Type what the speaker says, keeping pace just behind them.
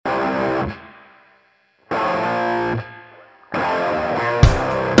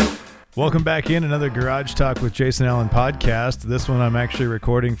Welcome back in another Garage Talk with Jason Allen podcast. This one I'm actually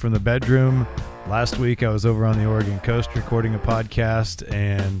recording from the bedroom. Last week I was over on the Oregon coast recording a podcast,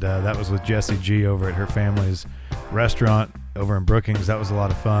 and that was with Jessie G over at her family's restaurant over in Brookings. That was a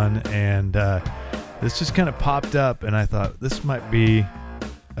lot of fun, and this just kind of popped up, and I thought this might be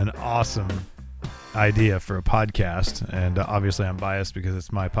an awesome idea for a podcast. And obviously I'm biased because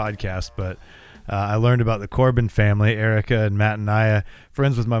it's my podcast, but I learned about the Corbin family, Erica and Matt and I,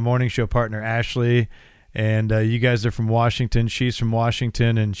 friends with my morning show partner, Ashley. And you guys are from Washington. She's from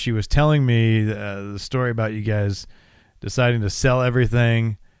Washington. And she was telling me the story about you guys deciding to sell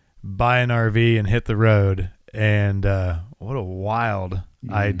everything, buy an RV, and hit the road. And what a wild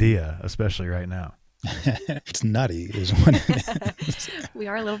idea, especially right now. It's nutty is what it is. We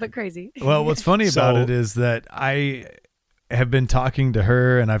are a little bit crazy. Well, what's funny about it is that I have been talking to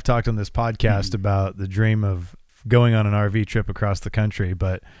her, and I've talked on this podcast about the dream of going on an RV trip across the country,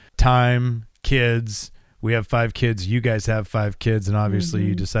 but time, kids, we have 5 kids, you guys have 5 kids, and obviously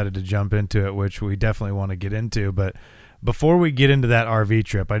you decided to jump into it, which we definitely want to get into. But before we get into that RV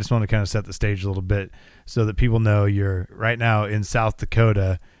trip, I just want to kind of set the stage a little bit so that people know you're right now in South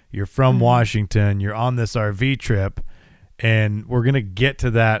Dakota, you're from Washington, you're on this RV trip, and we're going to get to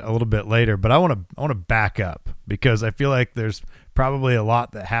that a little bit later. But I want to back up because I feel like there's probably a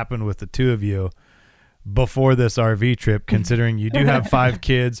lot that happened with the two of you before this RV trip, considering you do have 5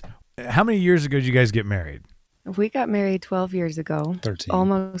 kids. How many years ago did you guys get married? We got married 12 years ago. 13.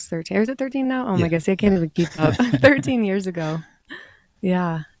 Almost 13. Or is it 13 now? Oh Yeah. my gosh, I can't even keep up. 13 years ago.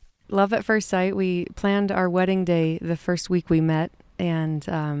 Yeah. Love at first sight. We planned our wedding day the first week we met,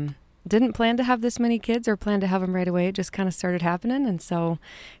 and didn't plan to have this many kids or plan to have them right away. It just kind of started happening. And so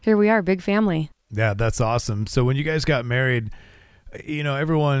here we are, big family. Yeah, that's awesome. So when you guys got married, you know,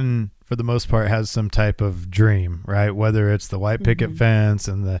 everyone for the most part has some type of dream, right? Whether it's the white picket fence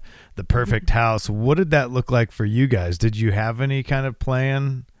and the perfect house. What did that look like for you guys? Did you have any kind of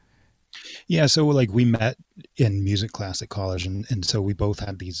plan? Yeah, so like we met in music class at college, and so we both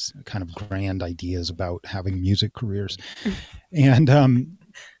had these kind of grand ideas about having music careers. And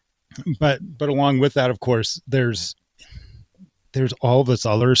but along with that, of course, there's all this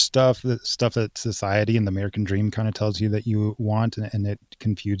other stuff that society and the American dream kind of tells you that you want, and it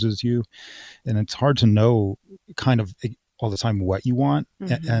confuses you, and it's hard to know kind of all the time what you want.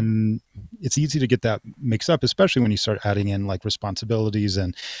 And it's easy to get that mixed up, especially when you start adding in like responsibilities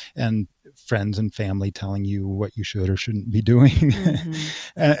and friends and family telling you what you should or shouldn't be doing.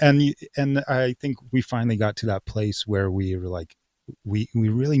 and I think we finally got to that place where we were like, we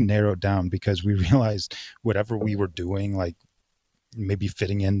really narrowed down, because we realized whatever we were doing, like maybe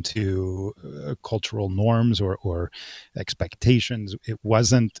fitting into cultural norms or expectations, it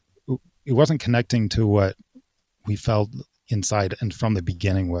wasn't connecting to what we felt inside and from the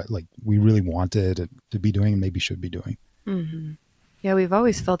beginning, what like we really wanted to be doing and maybe should be doing. Yeah, we've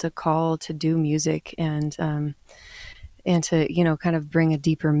always felt a call to do music and to, you know, kind of bring a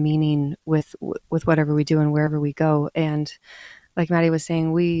deeper meaning with whatever we do and wherever we go. And like Maddie was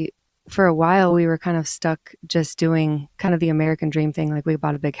saying, for a while we were kind of stuck just doing kind of the American dream thing. Like we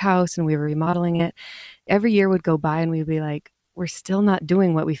bought a big house and we were remodeling it. Every year would go by and we'd be like, we're still not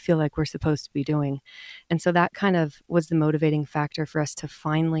doing what we feel like we're supposed to be doing. And so that kind of was the motivating factor for us to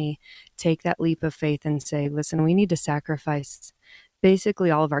finally take that leap of faith and say, listen, we need to sacrifice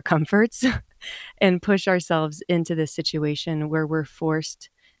basically all of our comforts and push ourselves into this situation where we're forced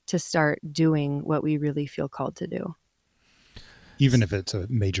to start doing what we really feel called to do. Even if it's a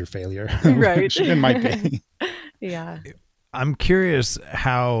major failure. Right. Which it might be. Yeah. I'm curious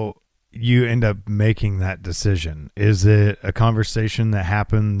how you end up making that decision. Is it a conversation that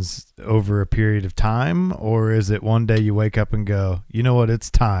happens over a period of time, or is it one day you wake up and go, you know what, it's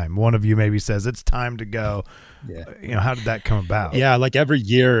time? One of you maybe says it's time to go. Yeah. You know, how did that come about? Yeah, like every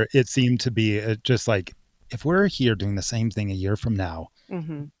year it seemed to be just like, if we're here doing the same thing a year from now,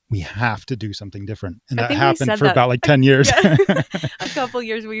 we have to do something different. And that happened for about like 10 years. Yeah. A couple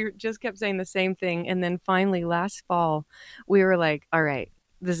years we just kept saying the same thing. And then finally last fall, we were like, all right,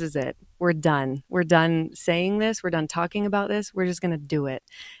 this is it. We're done. We're done saying this. We're done talking about this. We're just going to do it.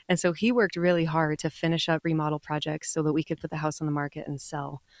 And so he worked really hard to finish up remodel projects so that we could put the house on the market and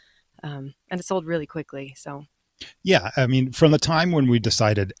sell. And it sold really quickly. So Yeah, I mean, from the time when we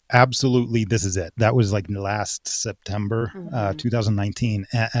decided, absolutely, this is it. That was like last September, 2019.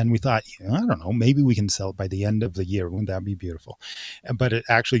 And we thought, I don't know, maybe we can sell it by the end of the year. Wouldn't that be beautiful? But it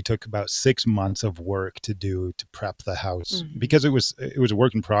actually took about 6 months of work to prep the house because it was a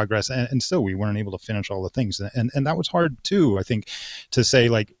work in progress. And still, we weren't able to finish all the things. And that was hard too, I think, to say,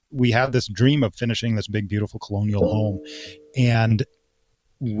 like, we had this dream of finishing this big, beautiful colonial home. And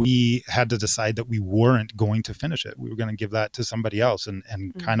we had to decide that we weren't going to finish it. We were going to give that to somebody else and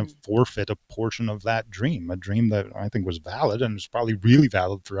kind of forfeit a portion of that dream, a dream that I think was valid and was probably really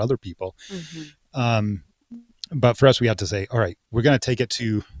valid for other people. But for us, we had to say, all right, we're going to take it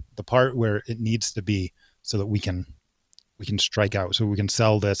to the part where it needs to be so that we can strike out, so we can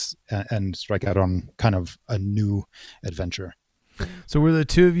sell this and strike out on kind of a new adventure. So were the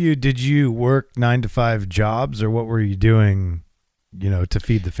two of you, did you work 9-to-5 jobs, or what were you doing, to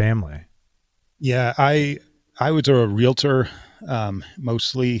feed the family? Yeah, I was a realtor,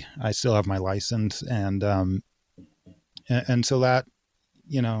 mostly. I still have my license, and so that,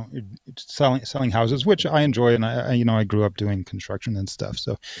 selling houses, which I enjoy, and I grew up doing construction and stuff.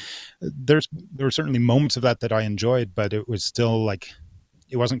 So there were certainly moments of that I enjoyed, but it was still like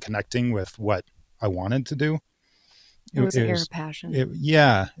it wasn't connecting with what I wanted to do. It wasn't your passion. It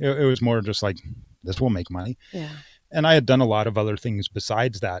was more just like, this will make money. Yeah. And I had done a lot of other things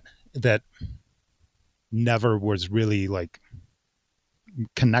besides that never was really like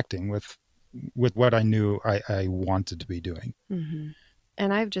connecting with what I knew I wanted to be doing. Mm-hmm.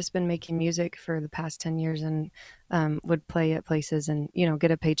 And I've just been making music for the past 10 years and would play at places and,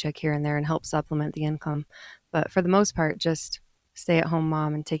 get a paycheck here and there and help supplement the income. But for the most part, just stay at home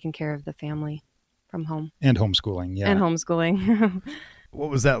mom and taking care of the family from home. And homeschooling. Yeah. And homeschooling. What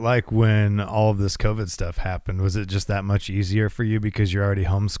was that like when all of this COVID stuff happened? Was it just that much easier for you because you're already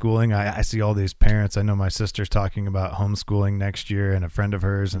homeschooling? I see all these parents. I know my sister's talking about homeschooling next year, and a friend of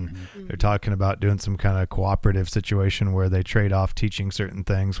hers, and they're talking about doing some kind of cooperative situation where they trade off teaching certain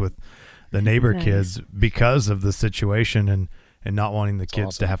things with the neighbor kids because of the situation and not wanting the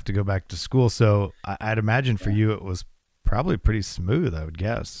kids to have to go back to school. So I'd imagine for you it was probably pretty smooth, I would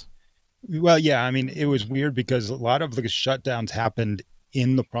guess. Well, yeah. I mean, it was weird because a lot of the shutdowns happened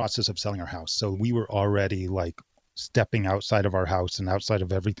in the process of selling our house. So we were already like stepping outside of our house and outside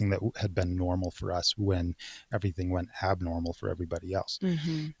of everything that had been normal for us when everything went abnormal for everybody else.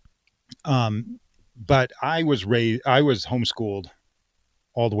 But I was homeschooled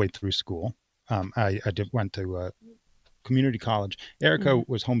all the way through school. I went to community college. Erica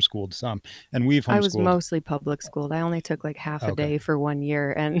was homeschooled some, and we've homeschooled. I was mostly public schooled. I only took like half a day for 1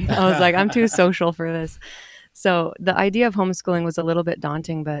 year, and I was like, I'm too social for this. So the idea of homeschooling was a little bit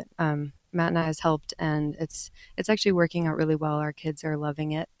daunting, but Matt and I has helped, and it's actually working out really well. Our kids are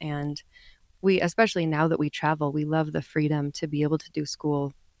loving it, and we, especially now that we travel, we love the freedom to be able to do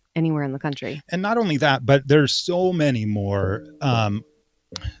school anywhere in the country. And not only that, but there's so many more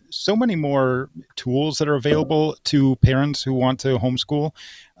tools that are available to parents who want to homeschool.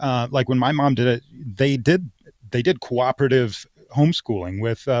 Like when my mom did it, they did cooperative homeschooling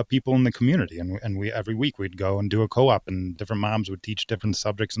with people in the community, and we every week we'd go and do a co-op, and different moms would teach different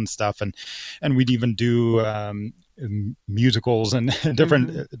subjects and stuff, and we'd even do musicals and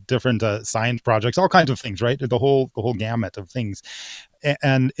different science projects, all kinds of things, right? The whole gamut of things.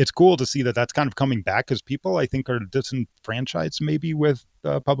 And it's cool to see that that's kind of coming back, because people, I think, are disenfranchised maybe with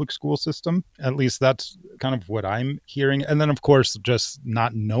the public school system. At least that's kind of what I'm hearing. And then, of course, just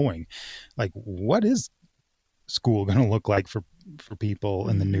not knowing, like, what is school going to look like for people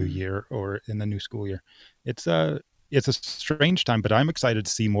in the new year or in the new school year. It's a strange time, but I'm excited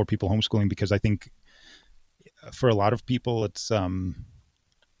to see more people homeschooling, because I think for a lot of people it's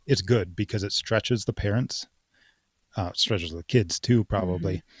good because it stretches the parents, stretches the kids too,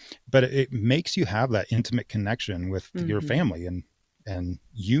 probably, but it makes you have that intimate connection with your family, and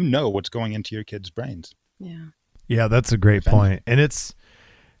what's going into your kids' brains. Yeah, that's a great point. And it's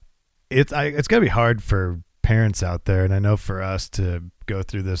gotta be hard for parents out there, and I know for us to go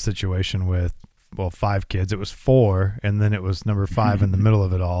through this situation with 5 kids. It was 4, and then it was number 5 in the middle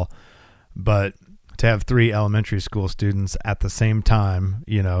of it all. But to have 3 elementary school students at the same time,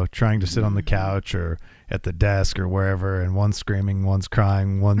 trying to sit on the couch or at the desk or wherever, and one's screaming, one's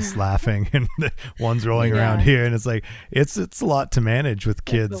crying, one's laughing, and one's rolling around here, and it's like it's a lot to manage with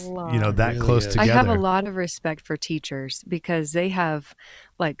kids, that really close together. I have a lot of respect for teachers, because they have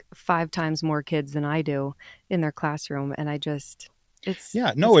like 5 times more kids than I do in their classroom, and it's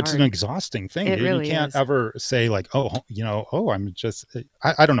an exhausting thing. It really you can't is. ever say like, I'm just,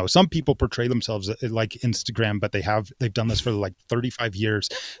 I don't know. Some people portray themselves like Instagram, but they've done this for like 35 years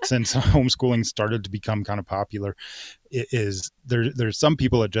since homeschooling started to become kind of popular. There's some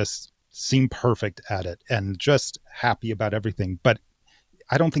people that just seem perfect at it and just happy about everything, but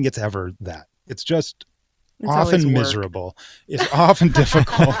I don't think it's ever that. It's just always often work. miserable. It's often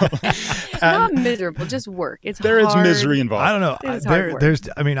difficult. Not And miserable, just work. It's there is hard. misery involved. I don't know. It is hard work. There's.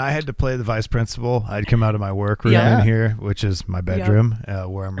 I mean, I had to play the vice principal. I'd come out of my workroom Yeah. in here, which is my bedroom,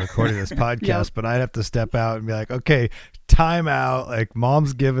 where I'm recording this podcast. Yep. But I'd have to step out and be like, okay, time out. Like,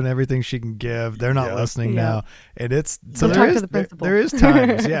 mom's given everything she can give. They're not Yeah. listening Yeah. now, and it's so Go there talk to is the principal. there is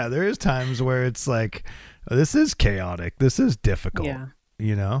times. Yeah, there is times where it's like, this is chaotic. This is difficult. Yeah.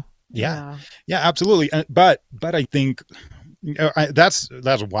 You know. Yeah, absolutely. But I think that's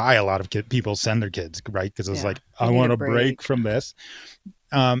why a lot of people send their kids, right? Because it's Yeah. like, They I need want a a break break. from this.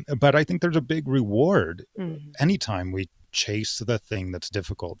 But I think there's a big reward Mhm. anytime we chase the thing that's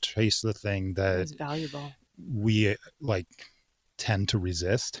difficult, chase the thing that It's valuable. we like tend to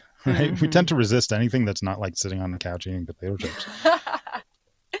resist, right? We Mhm. tend to resist anything that's not like sitting on the couch eating potato chips.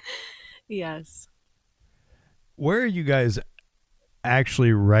 Yes. Where are you guys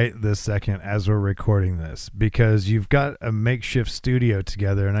actually right this second as we're recording this? Because you've got a makeshift studio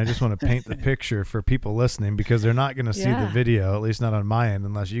together, and I just want to paint the picture for people listening, because they're not going to see the Yeah. video, at least not on my end,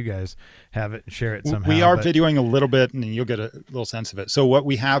 unless you guys have it and share it somehow. We are but- videoing a little bit, and you'll get a little sense of it. So what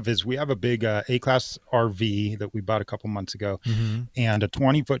we have is we have a big A-Class RV that we bought a couple months ago, Mhm. and a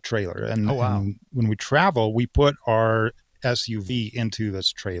 20-foot trailer. And, Oh, wow. and when we travel, we put our SUV into this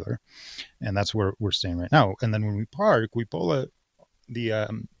trailer, and that's where we're staying right now. And then when we park, we pull the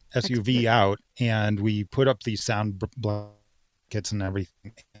SUV out, and we put up these sound blankets and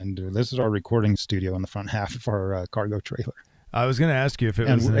everything. And this is our recording studio in the front half of our cargo trailer. I was going to ask you if it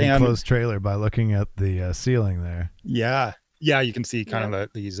And- was an and- enclosed trailer by looking at the ceiling there. Yeah, you can see kind of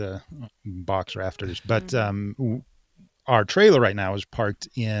these box rafters. But our trailer right now is parked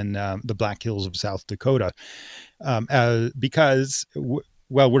in the Black Hills of South Dakota, because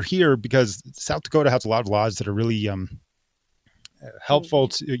we're here because South Dakota has a lot of laws that are really helpful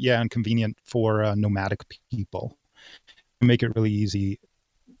and convenient for nomadic people. Make it really easy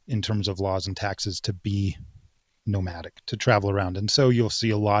in terms of laws and taxes to be nomadic, to travel around. And so you'll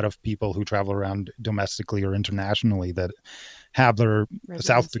see a lot of people who travel around domestically or internationally that have their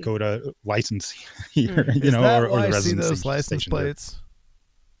South Residency. Dakota license here, Mhm. Is that or why the I see residency those license station here. plates?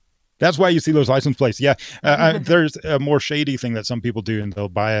 That's why you see those license plates. Yeah. There's a more shady thing that some people do, and they'll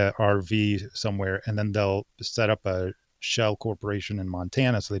buy a RV somewhere, and then they'll set up a shell corporation in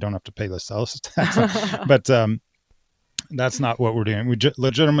Montana so they don't have to pay the sales tax. But that's not what we're doing. We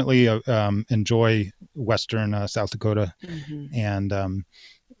legitimately enjoy Western South Dakota, Mhm. and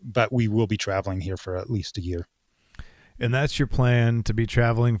but we will be traveling here for at least a year. And that's your plan, to be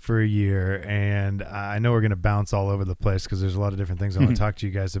traveling for a year. And I know we're going to bounce all over the place because there's a lot of different things I want to talk to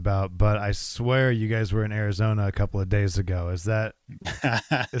you guys about. But I swear you guys were in Arizona a couple of days ago. Is that?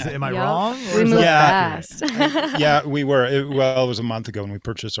 Am I Yep. wrong? or We is moved that fast. accurate? Yeah, we were. It was a month ago when we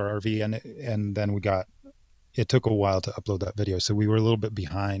purchased our RV, and then it took a while to upload that video, so we were a little bit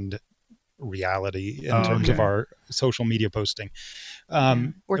behind reality in terms of okay. our social media posting.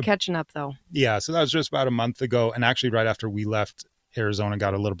 We're catching up though. Yeah, so that was just about a month ago, and actually right after we left, Arizona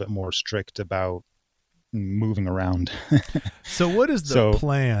got a little bit more strict about moving around. So what is the So-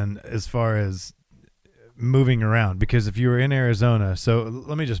 plan as far as moving around? Because if you were in Arizona, so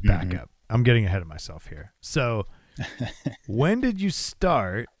let me just back Mhm. up. I'm getting ahead of myself here. So when did you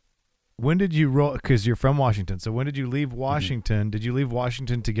start? When did you roll? Because you're from Washington. So when did you leave Washington? Did you leave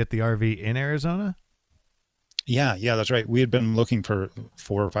Washington to get the RV in Arizona? Yeah, that's right. We had been looking for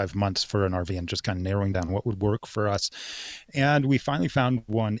 4 or 5 months for an RV and just kind of narrowing down what would work for us. And we finally found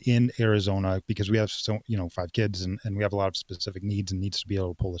one in Arizona because we have 5 kids and we have a lot of specific needs and needs to be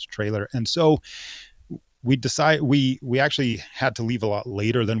able to pull this trailer. And so we decided we actually had to leave a lot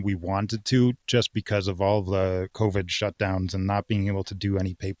later than we wanted to, just because of all the COVID shutdowns and not being able to do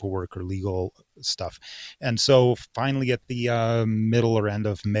any paperwork or legal stuff. And so finally at the middle or end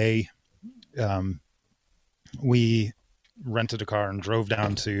of May, we rented a car and drove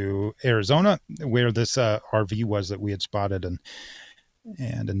down to Arizona, where this RV was that we had spotted and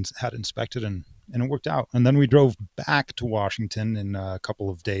had inspected, and it worked out. And then we drove back to Washington in a couple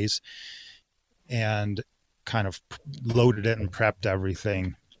of days and kind of loaded it and prepped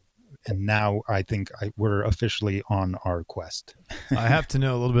everything. And now I think we're officially on our quest. I have to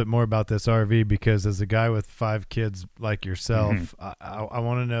know a little bit more about this RV, because as a guy with 5 kids like yourself, I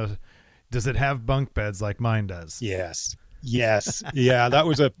want to know, does it have bunk beds like mine does? Yes. Yeah, that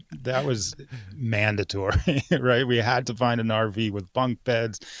was mandatory, right? We had to find an RV with bunk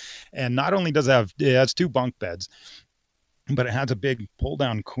beds. And not only does it has 2 bunk beds, but it has a big pull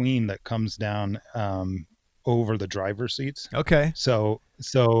down queen that comes down over the driver's seats. Okay. So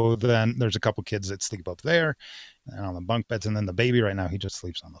then there's a couple kids that sleep up there, and on the bunk beds. And then the baby right now, he just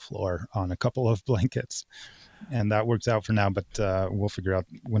sleeps on the floor on a couple of blankets. And that works out for now, but we'll figure out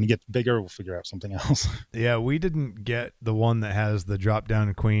when he gets bigger, we'll figure out something else. Yeah, we didn't get the one that has the drop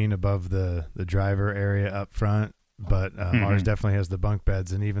down queen above the driver area up front, but ours definitely has the bunk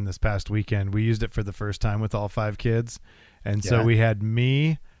beds. And even this past weekend, we used it for the first time with all 5 kids. And so we had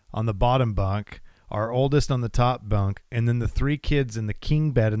me on the bottom bunk, our oldest on the top bunk, and then the 3 kids in the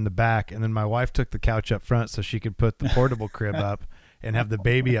king bed in the back. And then my wife took the couch up front so she could put the portable crib up and have the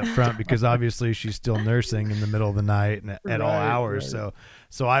baby up front, because obviously she's still nursing in the middle of the night and at all hours. Right.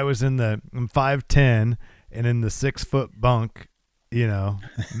 So I was I'm 5'10" and in the 6-foot bunk,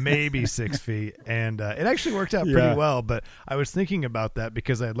 maybe 6 feet. And it actually worked out pretty well. But I was thinking about that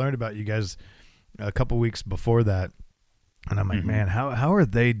because I had learned about you guys a couple weeks before that. And I'm like, man, how are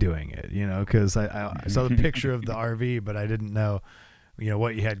they doing it? Because I saw the picture of the RV, but I didn't know,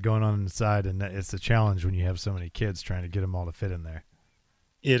 what you had going on inside. And it's a challenge when you have so many kids trying to get them all to fit in there.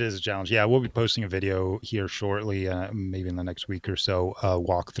 It is a challenge. Yeah, we'll be posting a video here shortly, maybe in the next week or so,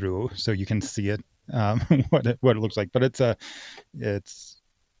 walkthrough, so you can see it, what it looks like. But it's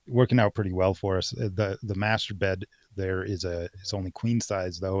working out pretty well for us. The master bed there it's only queen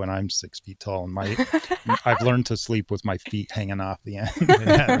size though, and I'm 6 feet tall, and I've learned to sleep with my feet hanging off the end.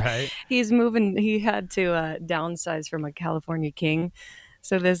 Yeah, right. He's moving. He had to downsize from a California king.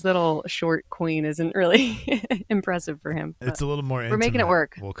 So this little short queen isn't really impressive for him. It's a little more intimate, we're making it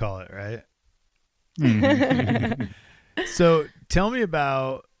work. We'll call it, right? So tell me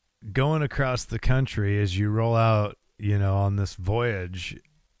about going across the country as you roll out, on this voyage.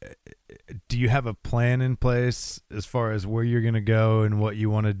 Do you have a plan in place as far as where you're going to go and what you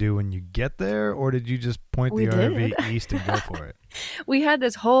want to do when you get there? Or did you just point the RV east and go for it? We had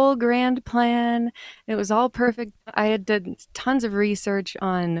this whole grand plan. It was all perfect. I had done tons of research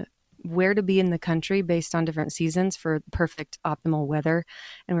on where to be in the country based on different seasons for perfect optimal weather.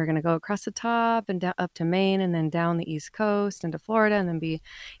 And we're going to go across the top and down up to Maine, and then down the East Coast into Florida, and then be,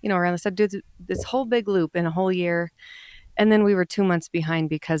 around the side, do this whole big loop in a whole year. And then we were 2 months behind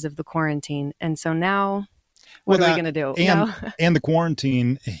because of the quarantine. And so now what are we going to do? And the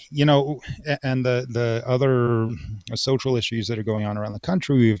quarantine, and the other social issues that are going on around the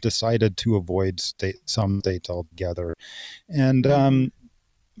country, we've decided to avoid some states altogether. And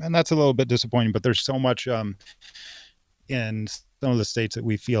that's a little bit disappointing, but there's so much in some of the states that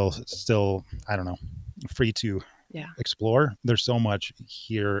we feel still, free to explore. There's so much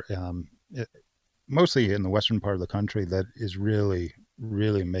here, mostly in the western part of the country, that is really,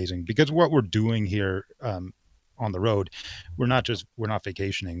 really amazing, because what we're doing here on the road, we're not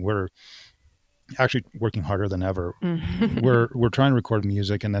vacationing. We're actually working harder than ever. We're trying to record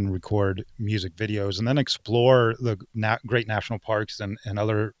music, and then record music videos, and then explore the great national parks and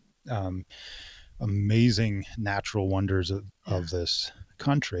other amazing natural wonders of this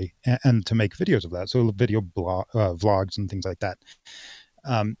country, and to make videos of that. So video vlogs and things like that.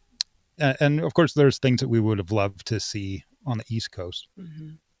 And of course, there's things that we would have loved to see on the East Coast.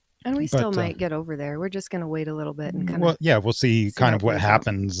 And we still might get over there. We're just going to wait a little bit and kind of. Well, yeah, we'll see kind of what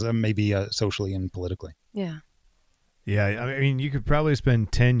happens, maybe socially and politically. Yeah. Yeah, I mean, you could probably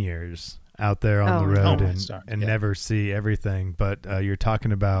spend 10 years out there on the road and never see everything. But you're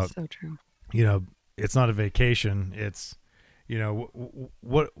talking about, so true. It's not a vacation. It's,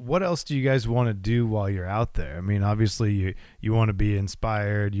 what else do you guys want to do while you're out there? I mean, obviously you want to be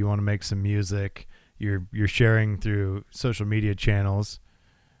inspired. You want to make some music. You're sharing through social media channels.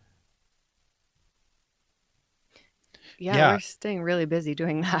 Yeah, we're staying really busy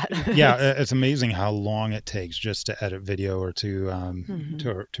doing that. Yeah, it's amazing how long it takes just to edit video, or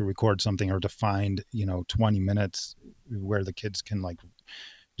to record something, or to find 20 minutes where the kids can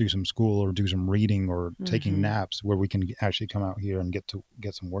do some school or do some reading or taking naps, where we can actually come out here and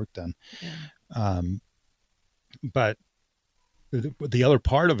get some work done. Yeah. But the other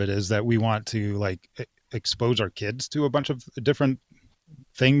part of it is that we want to expose our kids to a bunch of different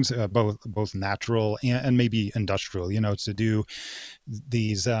things, both natural and maybe industrial, to do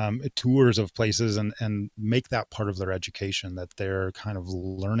these tours of places and make that part of their education, that they're kind of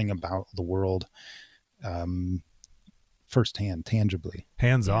learning about the world firsthand, tangibly.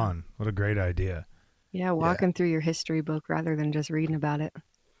 Hands-on. What a great idea. Yeah, walking through your history book rather than just reading about it.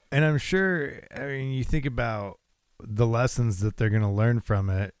 And I'm sure, you think about the lessons that they're going to learn from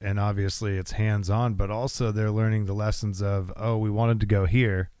it, and obviously it's hands-on, but also they're learning the lessons of, we wanted to go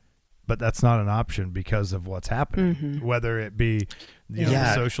here, but that's not an option because of what's happening, whether it be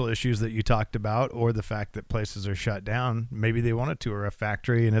the social issues that you talked about, or the fact that places are shut down. Maybe they want to tour a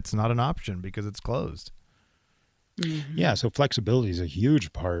factory and it's not an option because it's closed. Yeah, so flexibility is a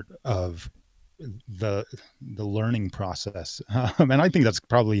huge part of the learning process. And I think that's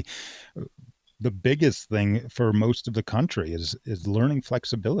probably the biggest thing for most of the country is learning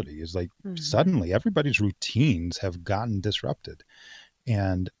flexibility. Is like suddenly everybody's routines have gotten disrupted,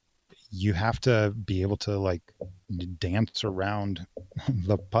 and you have to be able to like dance around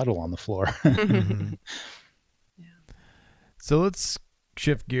the puddle on the floor. Mhm. So let's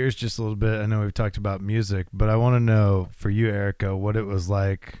shift gears just a little bit. I know we've talked about music, but I want to know for you, Erica, what it was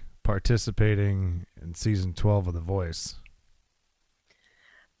like participating in season 12 of The Voice.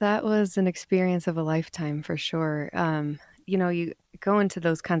 That was an experience of a lifetime for sure. You go into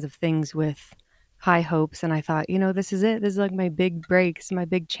those kinds of things with high hopes, and I thought, this is it. This is like my big break. This is my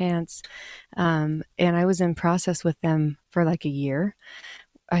big chance. And I was in process with them for like a year.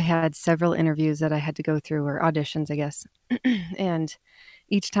 I had several interviews that I had to go through, or auditions, I guess. And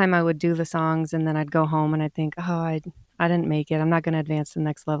each time I would do the songs, and then I'd go home and I'd think, oh, I didn't make it. I'm not going to advance to the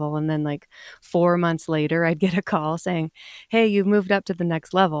next level. And then like 4 months later, I'd get a call saying, hey, you've moved up to the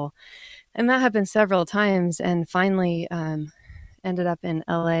next level. And that happened several times. And finally ended up in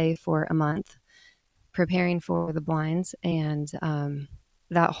LA for a month preparing for the blinds. And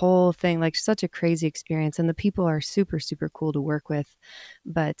that whole thing, like such a crazy experience. And the people are super, super cool to work with.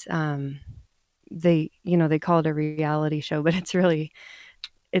 But they call it a reality show, but it's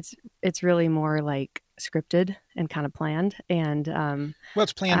really more like scripted and kind of planned. And well,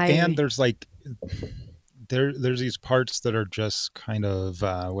 it's planned, and there's like there's these parts that are just kind of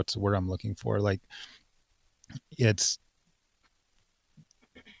what's the word I'm looking for? Like it's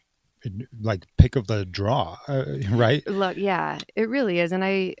like pick of the draw, right? Look, yeah, it really is. And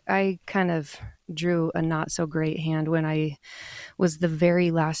I kind of drew a not so great hand when I was the very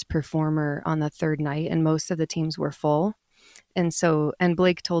last performer on the third night, and most of the teams were full. And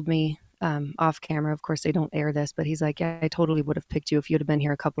Blake told me off camera, of course they don't air this, but he's like, yeah, I totally would have picked you if you'd have been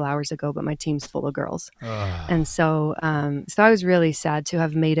here a couple hours ago, but my team's full of girls. And so I was really sad to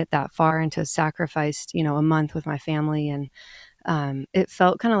have made it that far and to have sacrificed, a month with my family. And it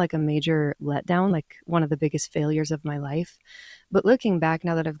felt kind of like a major letdown, like one of the biggest failures of my life. But looking back,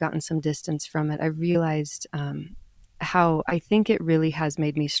 now that I've gotten some distance from it, I realized how I think it really has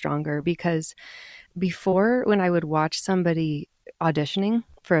made me stronger. Because before, when I would watch somebody auditioning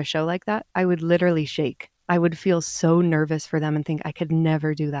for a show like that, I would literally shake. I would feel so nervous for them and think I could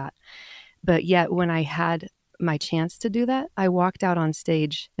never do that. But yet when I had my chance to do that, I walked out on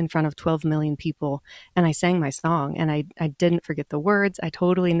stage in front of 12 million people and I sang my song, and I didn't forget the words. I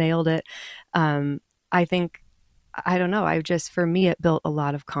totally nailed it. I think, I don't know, for me, it built a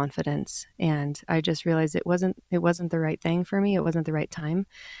lot of confidence, and I just realized it wasn't the right thing for me. It wasn't the right time.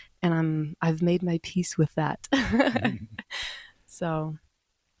 And I've made my peace with that. So,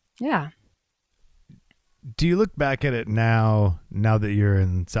 yeah. Do you look back at it now that you're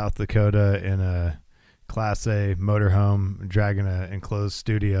in South Dakota in a Class A motorhome, dragging an enclosed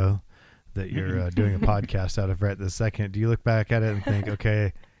studio that you're doing a podcast out of right this second? Do you look back at it and think,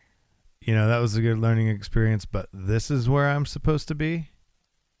 okay, that was a good learning experience, but this is where I'm supposed to be?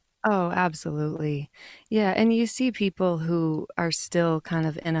 Oh, absolutely. Yeah. And you see people who are still kind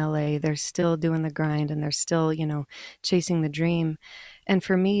of in LA, they're still doing the grind, and they're still, chasing the dream. And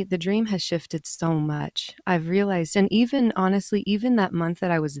for me, the dream has shifted so much. I've realized, and even honestly, even that month that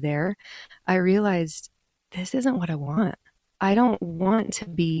I was there, I realized this isn't what I want. I don't want to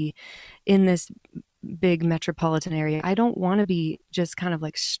be in this big metropolitan area. I don't want to be just kind of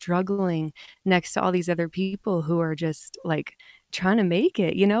like struggling next to all these other people who are just like trying to make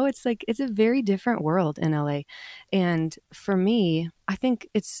it. It's like, it's a very different world in LA. And for me, I think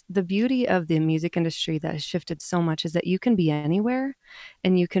it's the beauty of the music industry that has shifted so much, is that you can be anywhere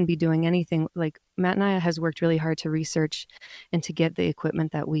and you can be doing anything. Like Matt and I has worked really hard to research and to get the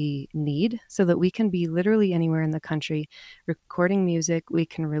equipment that we need so that we can be literally anywhere in the country recording music. We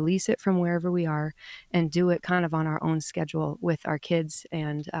can release it from wherever we are and do it kind of on our own schedule with our kids.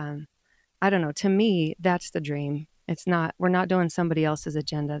 And I don't know, to me, that's the dream. We're not doing somebody else's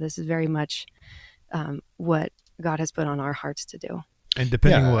agenda. This is very much what God has put on our hearts to do. And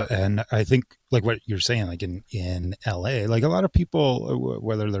depending what, and I think like what you're saying, like in LA, like a lot of people,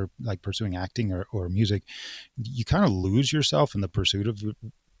 whether they're like pursuing acting or music, you kind of lose yourself in the pursuit of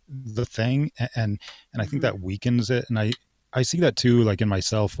the thing. And I think that weakens it. And I see that too, like in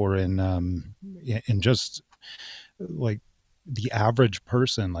myself or in just like the average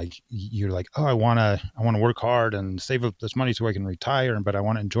person. Like you're like, oh, I want to work hard and save up this money so I can retire, but I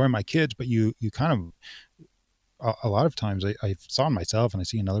want to enjoy my kids. But you kind of, a lot of times I saw in myself and I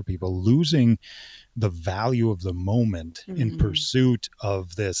see in other people losing the value of the moment in pursuit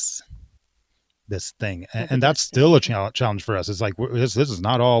of this thing. And that's still a challenge for us. It's like, this is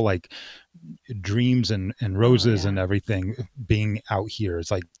not all like dreams and roses and everything being out here.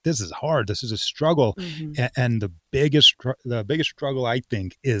 It's like, this is hard. This is a struggle. And the biggest struggle, I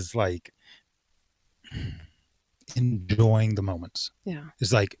think, is like enjoying the moments. Yeah.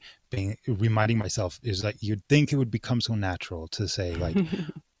 Is like reminding myself is like, you'd think it would become so natural to say like,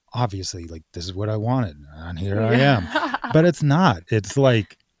 obviously, like, this is what I wanted and here I am, but it's not. It's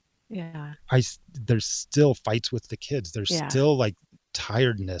like, there's still fights with the kids. There's still like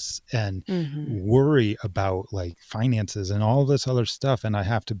tiredness and worry about like finances and all this other stuff. And I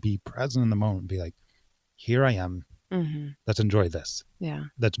have to be present in the moment and be like, here I am. Let's enjoy this. Yeah.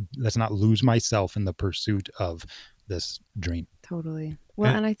 Let's not lose myself in the pursuit of this dream. Totally.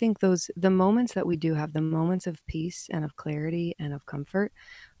 Well, and I think the moments that we do have, the moments of peace and of clarity and of comfort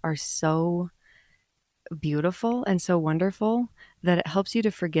are so beautiful and so wonderful that it helps you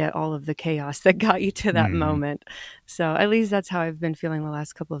to forget all of the chaos that got you to that moment. So at least that's how I've been feeling the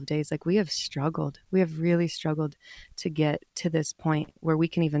last couple of days. Like, we have really struggled to get to this point where we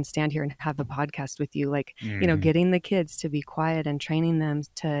can even stand here and have a podcast with you. Like, you know, getting the kids to be quiet and training them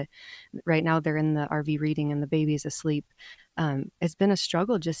to, right now they're in the RV reading and the baby's asleep. It's been a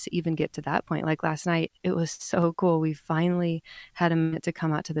struggle just to even get to that point. Like last night, it was so cool. We finally had a minute to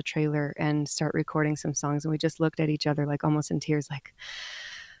come out to the trailer and start recording some songs. And we just looked at each other like almost in tears, like,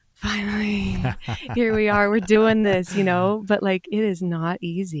 finally, here we are. We're doing this, you know, but like, it is not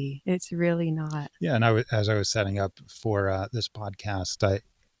easy. It's really not. Yeah. And as I was setting up for this podcast,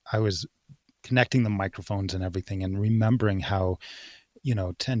 I was connecting the microphones and everything and remembering how, you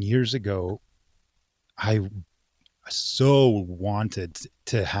know, 10 years ago, I so wanted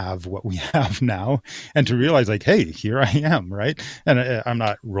to have what we have now and to realize like, hey, here I am, right? And I'm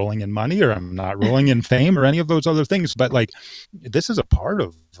not rolling in money or I'm not rolling in fame or any of those other things, but like, this is a part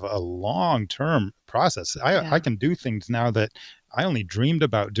of a long-term process. I can do things now that I only dreamed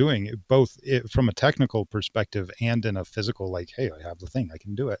about doing, both from a technical perspective and in a physical, like, hey, I have the thing, I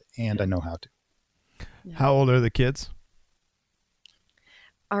can do it, and I know how to. How old are the kids?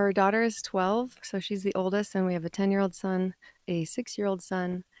 Our daughter is 12, so she's the oldest, and we have a 10-year-old son, a 6-year-old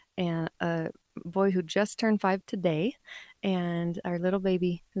son, and a boy who just turned 5 today, and our little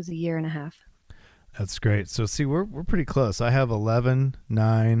baby who's a year and a half. That's great. So see, we're pretty close. I have 11,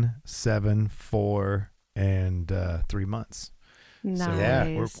 9, 7, 4, and 3 months. Nice. So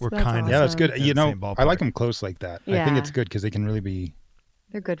we're That's kind of awesome. Yeah, that's good. You know, ballpark. I like them close like that. I think Yeah. it's good because they can really be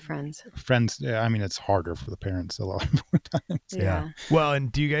They're good friends. friends. Yeah, I mean, it's harder for the parents a lot more times. Yeah. Well, and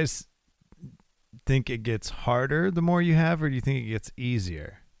do you guys think it gets harder the more you have, or do you think it gets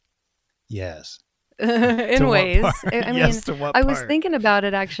easier? Yes. In To what ways. part? I mean, Yes, to what I was part? thinking about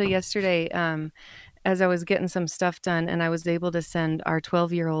it actually yesterday as I was getting some stuff done, and I was able to send our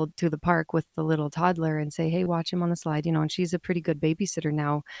 12-year-old to the park with the little toddler and say, hey, watch him on the slide, you know, and she's a pretty good babysitter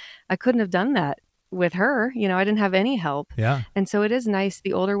now. I couldn't have done that with her. You know, I didn't have any help. Yeah. And so it is nice.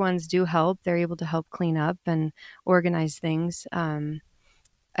 The older ones do help. They're able to help clean up and organize things.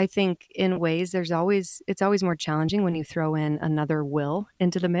 I think in ways it's always more challenging when you throw in another Will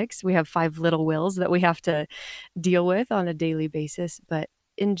into the mix. We have 5 little Wills that we have to deal with on a daily basis. But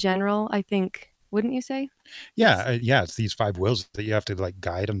in general, I think, wouldn't you say? Yeah. Yeah. It's these 5 wills that you have to like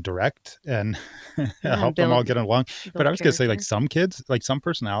guide them, direct, and Yeah, help them all get along. But build I was going to say, like, character. some kids, like some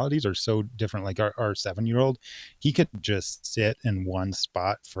personalities are so different. Like our 7-year-old, he could just sit in one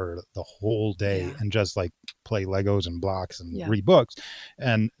spot for the whole day Yeah. and just like play Legos and blocks and Yeah. read books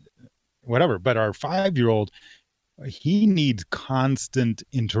and whatever. But our 5-year-old, he needs constant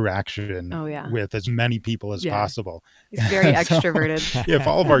interaction Oh, yeah. with as many people as Yeah. possible. He's very So, extroverted. if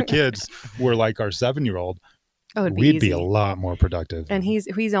all of our kids were like our 7-year-old, Oh, it'd be we'd easy. be a lot more productive. And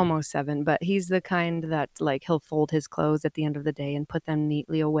he's almost 7, but he's the kind that like he'll fold his clothes at the end of the day and put them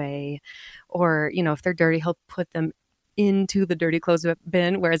neatly away, or you know, if they're dirty, he'll put them into the dirty clothes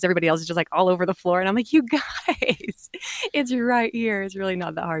bin, whereas everybody else is just like all over the floor. And I'm like, you guys, it's right here. It's really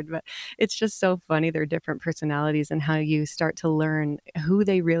not that hard, but it's just so funny. They're different personalities and how you start to learn who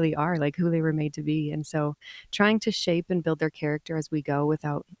they really are, like who they were made to be. And so trying to shape and build their character as we go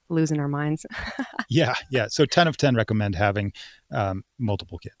without losing our minds. Yeah. So 10 of 10 recommend having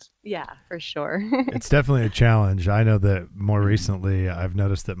multiple kids. Yeah, for sure. It's definitely a challenge. I know that more recently I've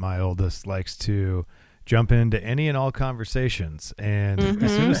noticed that my oldest likes to jump into any and all conversations, and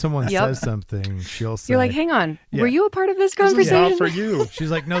as soon as someone Yep. says something, she'll say, You're like, hang on, Yeah. were you a part of this This is conversation? not for you.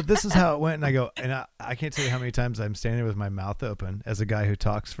 she's like, no, this is how it went. And I go, and I can't tell you how many times I'm standing with my mouth open as a guy who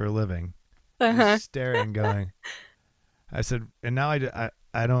talks for a living, just staring, going. I said, and now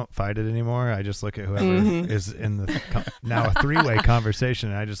I don't fight it anymore. I just look at whoever is in the now a 3-way conversation,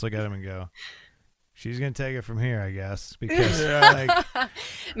 and I just look at him and go, she's gonna take it from here, I guess, because like,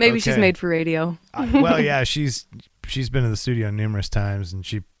 maybe she's okay. made for radio. Well, yeah, she's been in the studio numerous times, and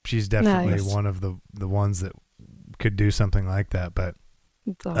she's definitely Nice. one of the ones that could do something like that. But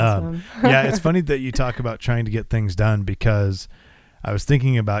It's awesome. yeah, it's funny that you talk about trying to get things done, because I was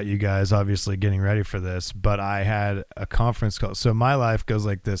thinking about you guys obviously getting ready for this, but I had a conference call. So my life goes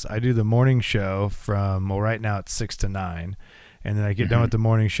like this. I do the morning show from, well, right now it's 6 to 9. And then I get done with the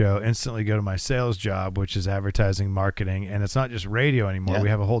morning show, instantly go to my sales job, which is advertising, marketing. And it's not just radio anymore. Yeah. We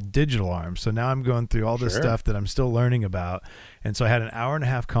have a whole digital arm. So now I'm going through all this stuff that I'm still learning about. And so I had an hour and a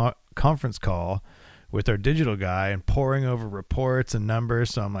half conference call with our digital guy and pouring over reports and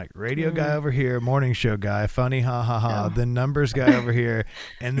numbers. So I'm like, radio guy over here, morning show guy, funny, ha, ha, ha. Then numbers guy over here.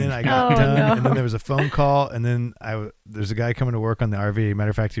 And then I got done. no. And then there was a phone call. And then there's a guy coming to work on the RV.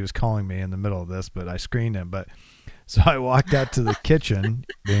 Matter of fact, he was calling me in the middle of this, but I screened him. But so I walked out to the kitchen,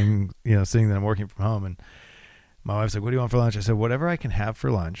 being, seeing that I'm working from home. And my wife's like, what do you want for lunch? I said, whatever I can have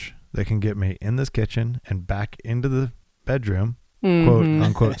for lunch that can get me in this kitchen and back into the bedroom, quote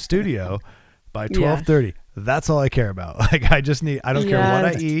unquote, studio by 12:30. That's all I care about. Like, I don't care what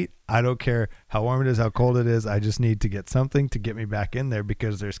I eat. I don't care how warm it is, how cold it is. I just need to get something to get me back in there,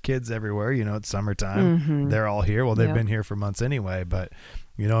 because there's kids everywhere. It's summertime. They're all here. Well, they've been here for months anyway, but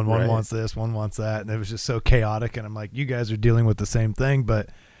and one wants this, one wants that. And it was just so chaotic. And I'm like, you guys are dealing with the same thing, but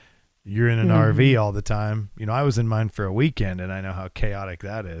you're in an RV all the time. I was in mine for a weekend, and I know how chaotic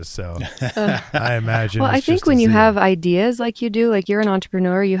that is. So I imagine. Well, I think when you have ideas like you do, like you're an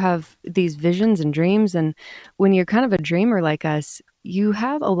entrepreneur, you have these visions and dreams. And when you're kind of a dreamer like us, you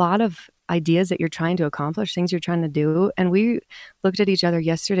have a lot of ideas that you're trying to accomplish, things you're trying to do. And we looked at each other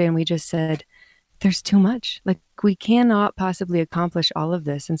yesterday and we just said, there's too much. Like, we cannot possibly accomplish all of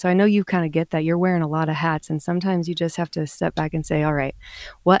this. And so I know you kind of get that. You're wearing a lot of hats, and sometimes you just have to step back and say, all right,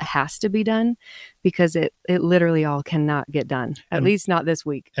 what has to be done? Because it literally all cannot get done, at least not this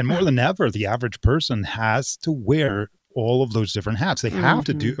week. And more than ever, the average person has to wear all of those different hats. They have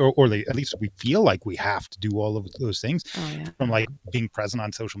to do, or they, at least we feel like we have to do all of those things. From like being present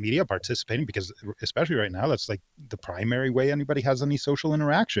on social media, participating, because especially right now, that's like the primary way anybody has any social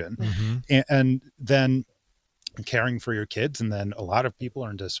interaction. And then caring for your kids. And then a lot of people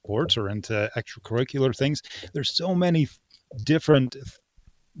are into sports or into extracurricular things. There's so many different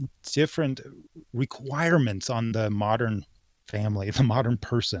requirements on the modern family, the modern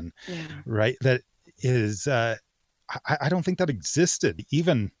person, right? That is, I don't think that existed.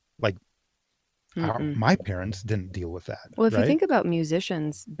 Even like my parents didn't deal with that. Well, if you think about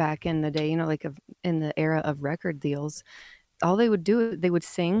musicians back in the day, like in the era of record deals, all they would do, they would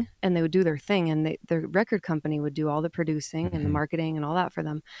sing and they would do their thing, and their record company would do all the producing and the marketing and all that for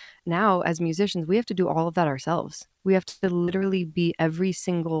them. Now, as musicians, we have to do all of that ourselves. We have to literally be every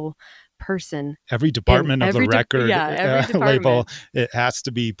single person, every department of the record label. It has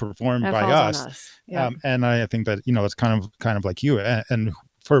to be performed by us. And I think that it's kind of like you, and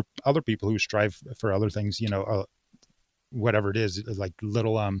for other people who strive for other things, whatever it is, like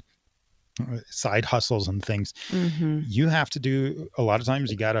little side hustles and things, you have to do. A lot of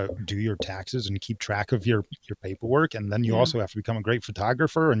times you got to do your taxes and keep track of your paperwork, and then you also have to become a great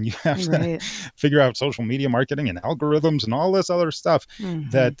photographer, and you have to figure out social media marketing and algorithms and all this other stuff.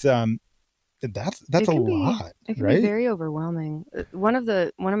 That's a lot. It can be very overwhelming. One of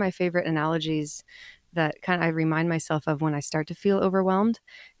my favorite analogies that I remind myself of when I start to feel overwhelmed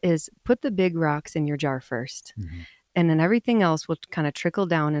is put the big rocks in your jar first. And then everything else will kind of trickle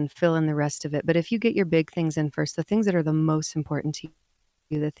down and fill in the rest of it. But if you get your big things in first, the things that are the most important to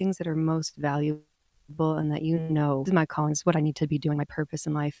you, the things that are most valuable and that this is my calling, this is what I need to be doing, my purpose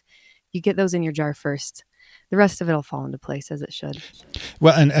in life, you get those in your jar first. The rest of it will fall into place as it should.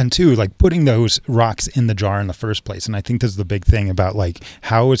 Well, and too, like putting those rocks in the jar in the first place. And I think this is the big thing about, like,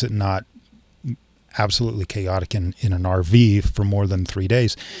 how is it not absolutely chaotic in an RV for more than 3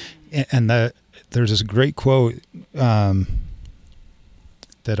 days? And there's this great quote that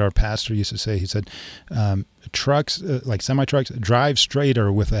our pastor used to say. He said, trucks, like semi-trucks, drive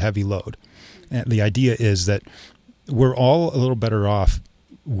straighter with a heavy load. And the idea is that we're all a little better off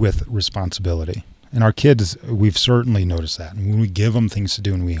with responsibility. And our kids, we've certainly noticed that. And when we give them things to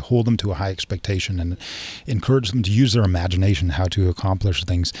do and we hold them to a high expectation and encourage them to use their imagination how to accomplish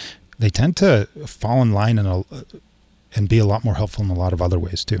things, they tend to fall in line and be a lot more helpful in a lot of other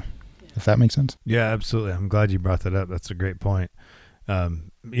ways too. If that makes sense. Yeah, absolutely. I'm glad you brought that up. That's a great point.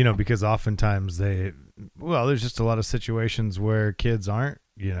 Because oftentimes there's just a lot of situations where kids aren't,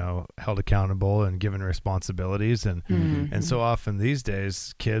 held accountable and given responsibilities. And so often these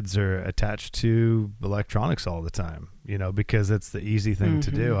days, kids are attached to electronics all the time. because it's the easy thing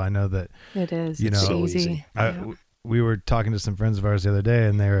to do. I know that It is. You It's know, easy. we were talking to some friends of ours the other day,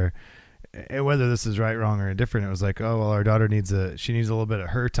 and they were, whether this is right, wrong, or indifferent, it was like, oh, well, our daughter needs a little bit of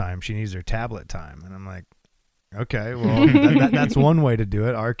her time. She needs her tablet time. And I'm like, okay, well, that's one way to do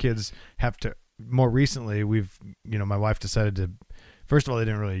it. Our kids have to, more recently, my wife decided to, first of all, they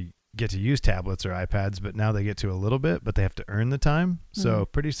didn't really get to use tablets or iPads, but now they get to a little bit, but they have to earn the time. So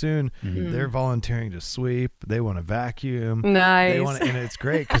pretty soon they're volunteering to sweep. They want to vacuum. Nice. And it's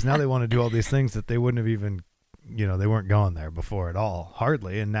great because now they want to do all these things that they wouldn't have even, they weren't going there before at all,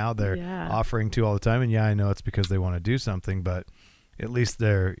 hardly. And now they're offering to all the time. And I know it's because they want to do something, but at least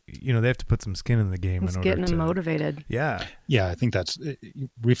they're, they have to put some skin in the game. It's getting them motivated. Yeah. Yeah, I think that's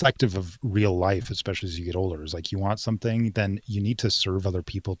reflective of real life, especially as you get older. Is like you want something, then you need to serve other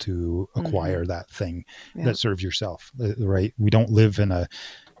people to acquire that thing that serves yourself, right? We don't live in a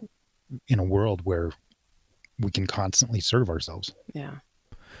world where we can constantly serve ourselves. Yeah.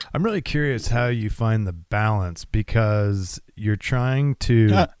 I'm really curious how you find the balance, because you're trying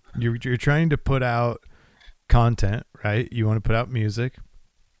to you're trying to put out content, right? You want to put out music.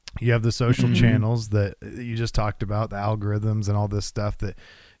 You have the social channels that you just talked about, the algorithms and all this stuff that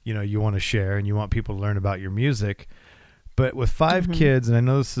you want to share, and you want people to learn about your music. But with 5 kids, and I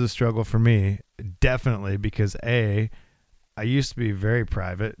know this is a struggle for me, definitely, because I used to be very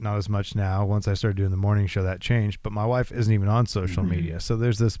private, not as much now. Once I started doing the morning show, that changed. But my wife isn't even on social media. So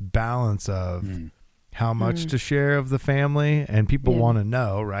there's this balance of how much to share of the family, and people want to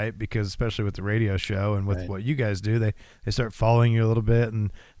know, right? Because especially with the radio show and with what you guys do, they start following you a little bit,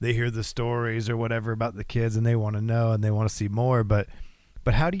 and they hear the stories or whatever about the kids, and they want to know and they want to see more. But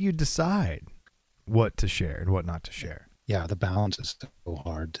how do you decide what to share and what not to share? Yeah, the balance is so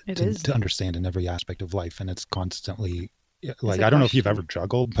hard to understand in every aspect of life, and it's constantly like, I don't know if you've ever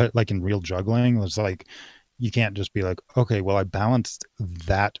juggled, but like in real juggling, it's like you can't just be like, okay, well, I balanced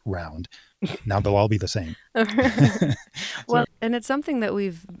that round. Now they'll all be the same. Well, and it's something that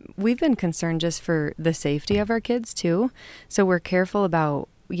we've been concerned just for the safety of our kids too. So we're careful about,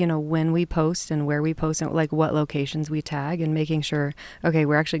 when we post and where we post and like what locations we tag, and making sure, okay,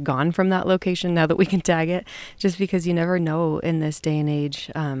 we're actually gone from that location now that we can tag it, just because you never know in this day and age.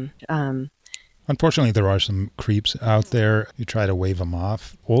 Unfortunately, there are some creeps out there. You try to wave them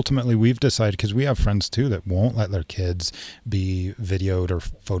off. Ultimately, we've decided, because we have friends too that won't let their kids be videoed or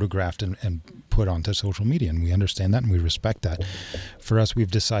photographed and put onto social media, and we understand that and we respect that. For us,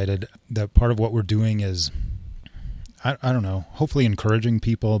 we've decided that part of what we're doing is, I don't know, hopefully encouraging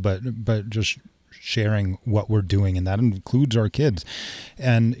people, but just sharing what we're doing, and that includes our kids.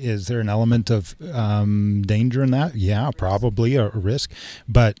 And is there an element of danger in that? Yeah, probably a risk,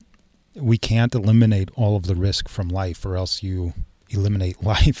 but we can't eliminate all of the risk from life, or else you eliminate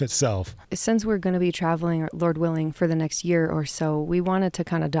life itself. Since we're going to be traveling, Lord willing, for the next year or so, we wanted to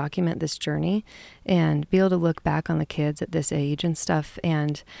kind of document this journey and be able to look back on the kids at this age and stuff.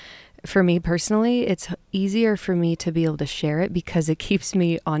 And for me personally, it's easier for me to be able to share it because it keeps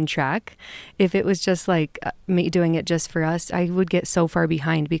me on track. If it was just like me doing it just for us, I would get so far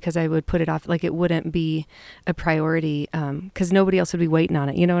behind because I would put it off, like it wouldn't be a priority because nobody else would be waiting on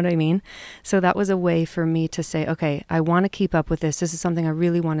it. You know what I mean? So that was a way for me to say, okay, I want to keep up with this. This is something I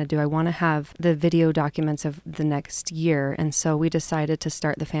really want to do. I want to have the video documents of the next year. And so we decided to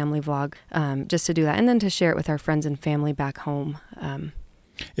start the family vlog just to do that, and then to share it with our friends and family back home.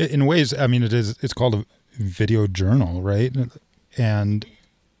 In ways, I mean, it's called a video journal, right? And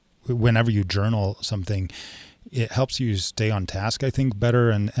whenever you journal something, it helps you stay on task, I think,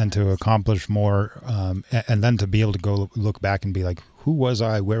 better and to accomplish more. And then to be able to go look back and be like, who was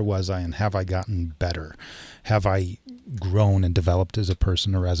I? Where was I? And have I gotten better? Have I grown and developed as a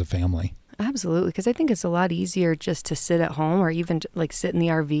person or as a family? Absolutely, because I think it's a lot easier just to sit at home or even like sit in the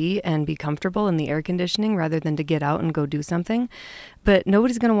RV and be comfortable in the air conditioning rather than to get out and go do something. But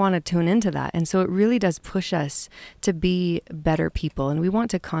nobody's going to want to tune into that. And so it really does push us to be better people. And we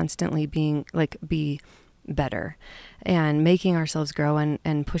want to constantly be better and making ourselves grow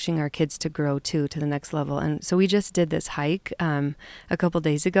and pushing our kids to grow too, to the next level. And so we just did this hike a couple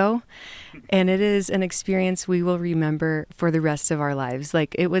days ago, and it is an experience we will remember for the rest of our lives.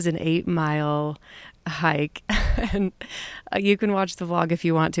 Like, it was an 8-mile hike and you can watch the vlog if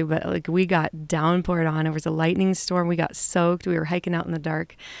you want to, but like we got downpoured on. It was a lightning storm. We got soaked. We were hiking out in the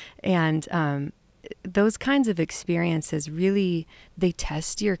dark, and those kinds of experiences really, they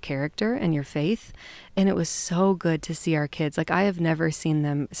test your character and your faith. And it was so good to see our kids. Like, I have never seen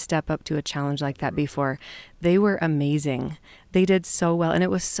them step up to a challenge like that before. They were amazing. They did so well. And it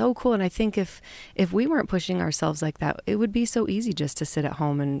was so cool. And I think if we weren't pushing ourselves like that, it would be so easy just to sit at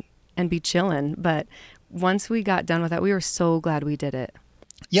home and be chilling. But once we got done with that, we were so glad we did it.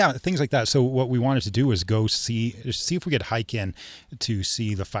 Yeah, things like that. So what we wanted to do was go see if we could hike in to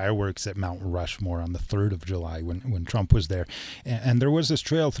see the fireworks at Mount Rushmore on the 3rd of July when Trump was there, and there was this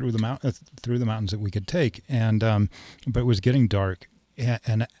trail through the mountains that we could take, and but it was getting dark,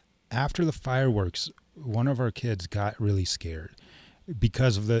 and after the fireworks, one of our kids got really scared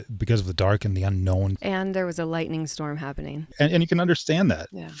because of the dark and the unknown, and there was a lightning storm happening, and you can understand that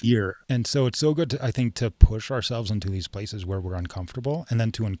fear. And so it's so good I think to push ourselves into these places where we're uncomfortable, and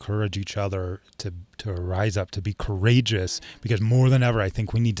then to encourage each other to rise up, to be courageous, because more than ever I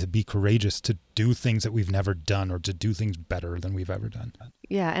think we need to be courageous to do things that we've never done, or to do things better than we've ever done.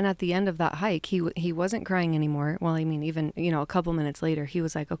 Yeah, and at the end of that hike, he wasn't crying anymore. Well, I mean, even a couple minutes later, he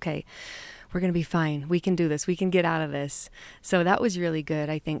was like, okay, we're going to be fine. We can do this. We can get out of this. So that was really good,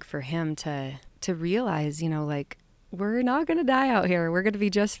 I think, for him to realize, like, we're not going to die out here. We're going to be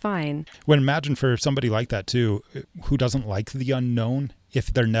just fine. Well, imagine for somebody like that, too, who doesn't like the unknown, if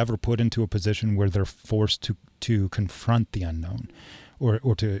they're never put into a position where they're forced to confront the unknown, or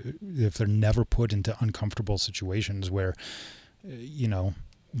if they're never put into uncomfortable situations where,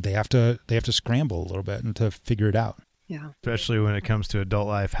 they have to scramble a little bit and to figure it out. Yeah. Especially when it comes to adult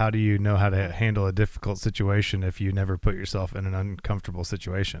life, how do you know how to handle a difficult situation if you never put yourself in an uncomfortable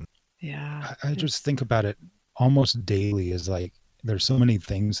situation? Yeah. I just think about it almost daily as like, there's so many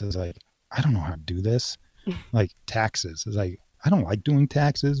things as like, I don't know how to do this. Like taxes. It's like, I don't like doing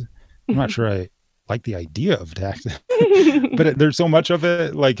taxes. I'm not sure I like the idea of taxes, but there's so much of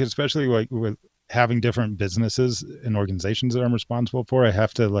it, like, especially like with having different businesses and organizations that I'm responsible for, I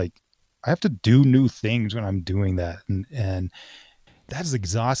have to do new things when I'm doing that. And that's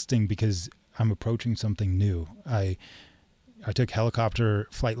exhausting because I'm approaching something new. I took helicopter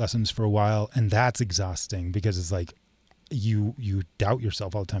flight lessons for a while, and that's exhausting because it's like you doubt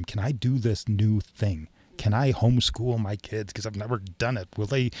yourself all the time. Can I do this new thing? Can I homeschool my kids? Because I've never done it. Will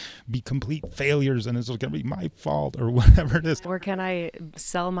they be complete failures and it's going to be my fault, or whatever it is? Or can I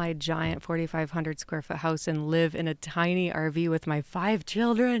sell my giant 4,500 square foot house and live in a tiny RV with my 5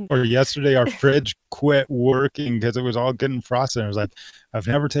 children? Or yesterday, our fridge quit working because it was all getting frosted. And I was like, I've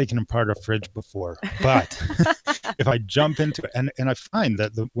never taken apart a fridge before, but if I jump into it, and I find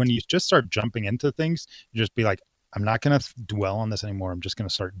that when you just start jumping into things, you just be like, I'm not going to dwell on this anymore. I'm just going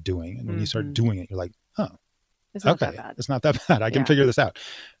to start doing. And when you start doing it, you're like, oh, it's not okay, that bad. It's not that bad. I can figure this out.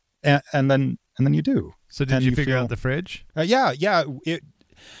 And then you do. So did you figure out the fridge? Yeah.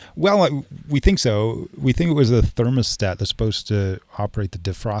 We think so. We think it was a thermostat that's supposed to operate the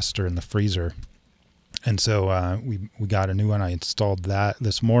defroster in the freezer. And so we got a new one. I installed that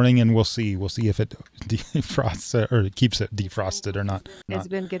this morning, and we'll see if it defrosts or keeps it defrosted or not. It's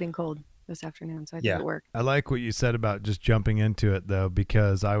been getting cold this afternoon, so I think it worked. I like what you said about just jumping into it, though,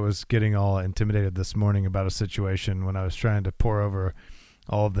 because I was getting all intimidated this morning about a situation when I was trying to pour over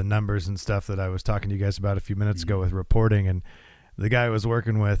all of the numbers and stuff that I was talking to you guys about a few minutes ago with reporting. And the guy I was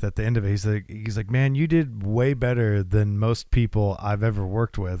working with at the end of it, he's like, man, you did way better than most people I've ever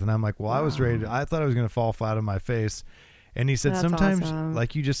worked with. And I'm like, well, I was ready. I thought I was going to fall flat on my face. And he said, sometimes, awesome.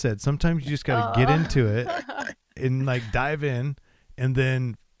 Like you just said, sometimes you just got to get into it and like dive in, and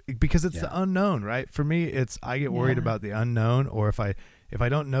then because it's the unknown, right? For me, I get worried about the unknown, or if I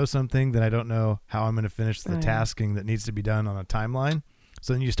don't know something, then I don't know how I'm going to finish the tasking that needs to be done on a timeline.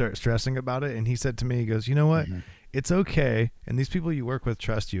 So then you start stressing about it. And he said to me, he goes, you know what? It's okay. And these people you work with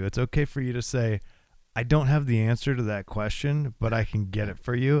trust you. It's okay for you to say, I don't have the answer to that question, but I can get it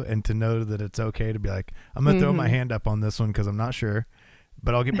for you. And to know that it's okay to be like, I'm going to throw my hand up on this one because I'm not sure,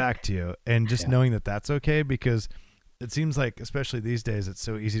 but I'll get back to you. And just knowing that that's okay, because it seems like, especially these days, it's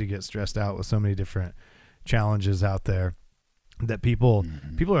so easy to get stressed out with so many different challenges out there that people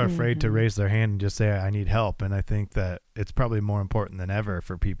are afraid to raise their hand and just say, I need help. And I think that it's probably more important than ever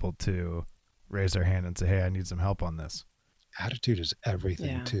for people to raise their hand and say, hey, I need some help on this. Attitude is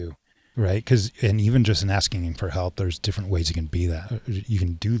everything too, right? And even just in asking for help, there's different ways you can be that. You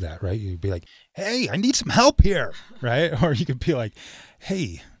can do that, right? You'd be like, hey, I need some help here, right? Or you could be like,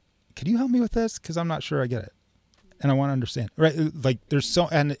 hey, could you help me with this? Because I'm not sure I get it. And I want to understand, right? Like there's so,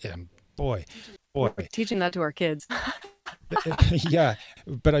 and boy. We're teaching that to our kids. Yeah.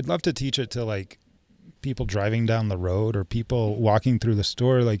 But I'd love to teach it to like people driving down the road or people walking through the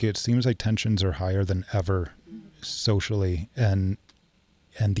store. Like it seems like tensions are higher than ever socially. And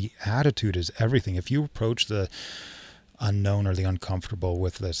the attitude is everything. If you approach the unknown or the uncomfortable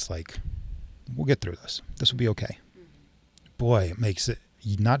with this, like, we'll get through this. This will be okay. Boy, it makes it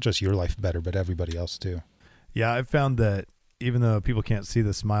not just your life better, but everybody else too. Yeah, I've found that even though people can't see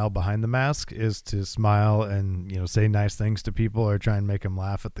the smile behind the mask, is to smile and, say nice things to people or try and make them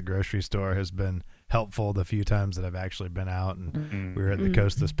laugh at the grocery store has been helpful the few times that I've actually been out. And Mm-hmm. we were at the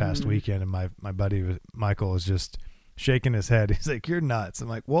coast this past weekend, and my buddy Michael was just shaking his head. He's like, "You're nuts." I'm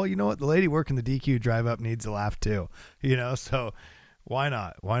like, "Well, you know what? The lady working the DQ drive up needs a laugh too, so why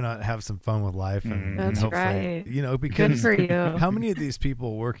not have some fun with life?" And That's hopefully, right. because Good for you. how many of these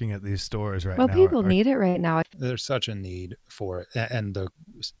people working at these stores right Well, now people are need it right now. There's such a need for it. And the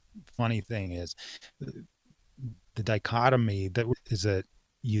funny thing is the dichotomy that is that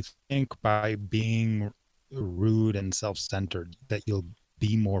you think by being rude and self-centered that you'll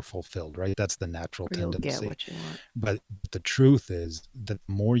be more fulfilled, right? That's the natural You'll get tendency. what you want. But the truth is that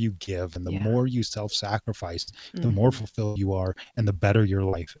the more you give and the more you self-sacrifice, the more fulfilled you are and the better your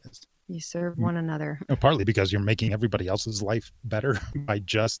life is. You serve one another. Partly because you're making everybody else's life better by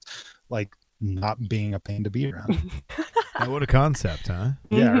just like not being a pain to be around. What a concept, huh?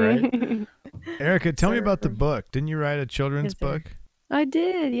 Yeah, right. Erica, tell me about the book. Didn't you write a children's Yes, sir. book? I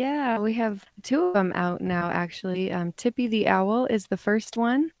did, yeah. We have 2 of them out now, actually. Tippy the Owl is the first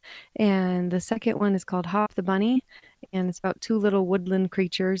one, and the second one is called Hop the Bunny, and it's about 2 little woodland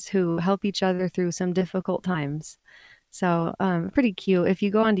creatures who help each other through some difficult times. So pretty cute. If you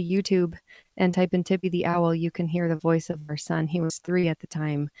go onto YouTube and type in Tippy the Owl, you can hear the voice of our son. He was 3 at the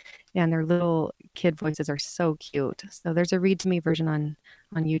time, and their little kid voices are so cute. So there's a read to me version on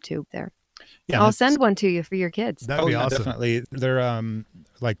YouTube there. Yeah, I'll send one to you for your kids. That'd be awesome. Definitely. They're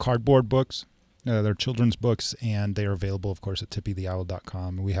like cardboard books. They're children's books, and they are available, of course, at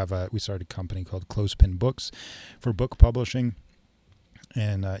tippytheowl.com. We started a company called Clothespin Books for book publishing,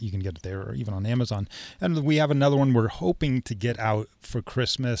 and you can get it there or even on Amazon. And we have another one we're hoping to get out for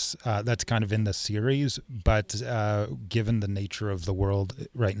Christmas. That's kind of in the series, but given the nature of the world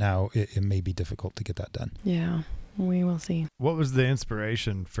right now, it may be difficult to get that done. Yeah, we will see. What was the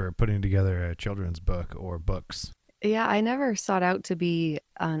inspiration for putting together a children's book or books? Yeah, I never sought out to be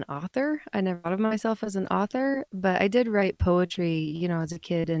an author. I never thought of myself as an author, but I did write poetry, as a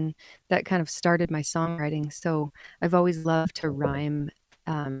kid, and that kind of started my songwriting. So I've always loved to rhyme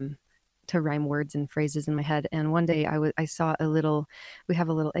words and phrases in my head. And one day I saw we have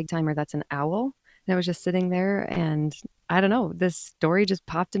a little egg timer that's an owl, and I was just sitting there, and I don't know, this story just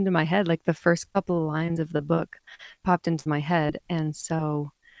popped into my head. Like the first couple of lines of the book popped into my head, and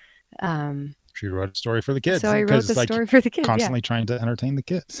so She wrote a story for the kids. so I wrote the story for the kids. Constantly trying to entertain the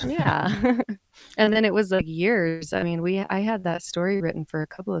kids. Yeah. And then it was like years. I mean, I had that story written for a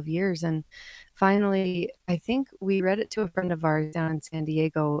couple of years, and finally, I think we read it to a friend of ours down in San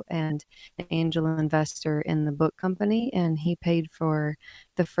Diego, and an angel investor in the book company, and he paid for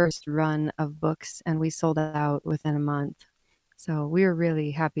the first run of books, and we sold it out within a month. So we were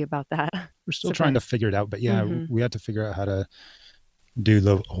really happy about that. We're still trying to figure it out, but yeah, we had to figure out how to do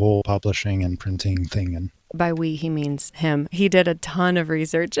the whole publishing and printing thing. And by we, he means him. He did a ton of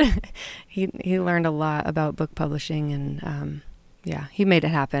research. He learned a lot about book publishing, and yeah, he made it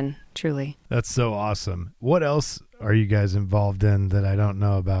happen, truly. That's so awesome. What else are you guys involved in that I don't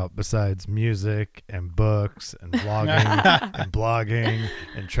know about besides music and books and vlogging and blogging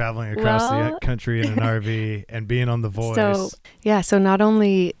and traveling across the country in an RV and being on The Voice? So not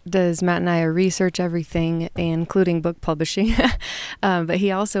only does Matt and I research everything, including book publishing, but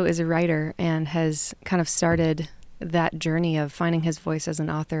he also is a writer and has kind of started that journey of finding his voice as an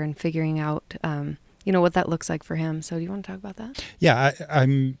author and figuring out what that looks like for him. So do you want to talk about that? Yeah,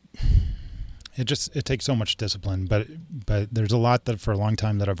 it takes so much discipline, but there's a lot that for a long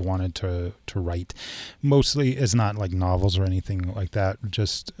time that I've wanted to write. Mostly it's not like novels or anything like that.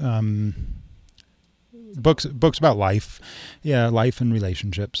 Just books about life. Yeah, life and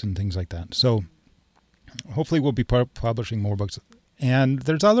relationships and things like that. So hopefully we'll be publishing more books. And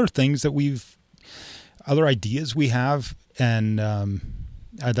there's other things that other ideas we have, and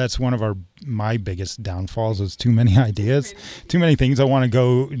that's one of my biggest downfalls is too many ideas, too many things I want to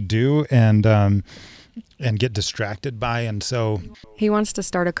go do and get distracted by. And so he wants to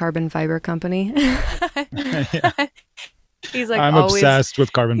start a carbon fiber company. He's like, I'm obsessed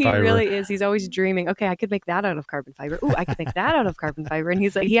with carbon fiber. He really is. He's always dreaming, okay, I could make that out of carbon fiber. Ooh, I could make that out of carbon fiber. And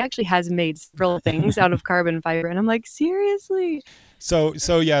he's like, he actually has made several things out of carbon fiber. And I'm like, seriously? So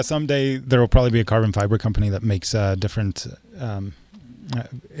yeah, someday there will probably be a carbon fiber company that makes different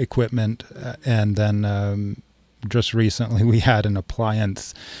equipment, and then just recently we had an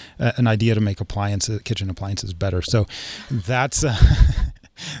idea to make kitchen appliances better. So that's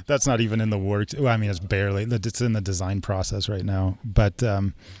not even in the works. Well, I mean, it's in the design process right now, but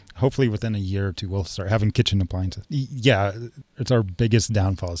hopefully within a year or two, we'll start having kitchen appliances. Yeah, it's our biggest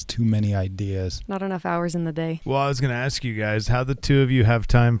downfall is too many ideas. Not enough hours in the day. Well, I was going to ask you guys how the two of you have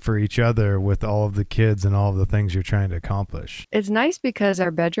time for each other with all of the kids and all of the things you're trying to accomplish. It's nice because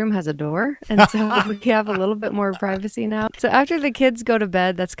our bedroom has a door, and so we have a little bit more privacy now. So after the kids go to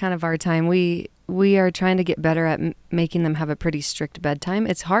bed, that's kind of our time. We are trying to get better at making them have a pretty strict bedtime.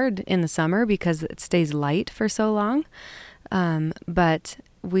 It's hard in the summer because it stays light for so long, but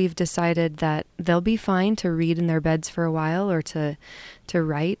we've decided that they'll be fine to read in their beds for a while or to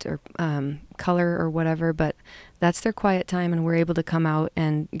write or color or whatever, but that's their quiet time, and we're able to come out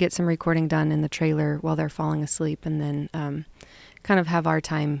and get some recording done in the trailer while they're falling asleep, and then kind of have our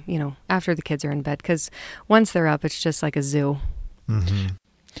time, after the kids are in bed, because once they're up, it's just like a zoo. Mm-hmm.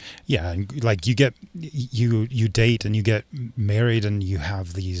 Yeah, like you date and you get married and you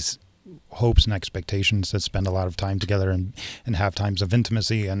have these hopes and expectations to spend a lot of time together and have times of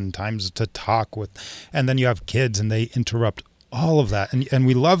intimacy and times to talk with, and then you have kids and they interrupt all of that, and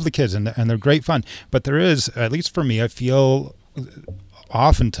we love the kids and they're great fun, but there is, at least for me, I feel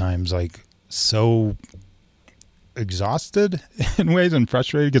oftentimes like so exhausted in ways and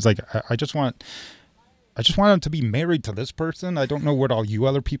frustrated because like I just want them to be married to this person. I don't know what all you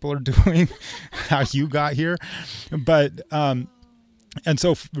other people are doing, how you got here, but and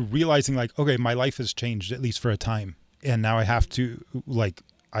so realizing like, okay, my life has changed at least for a time, and now I have to like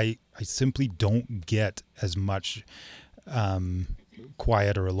I simply don't get as much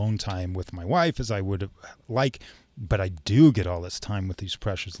quiet or alone time with my wife as I would like, but I do get all this time with these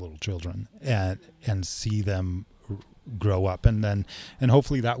precious little children and see them grow up, and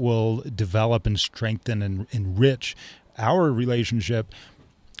hopefully that will develop and strengthen and enrich our relationship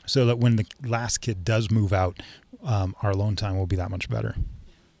so that when the last kid does move out, our alone time will be that much better.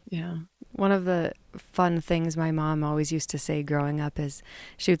 Yeah. One of the fun things my mom always used to say growing up is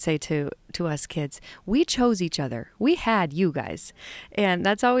she would say to us kids, we chose each other. We had you guys. And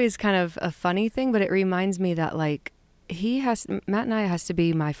that's always kind of a funny thing, but it reminds me that like Matt and I has to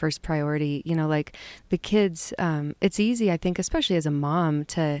be my first priority, like the kids. It's easy, I think, especially as a mom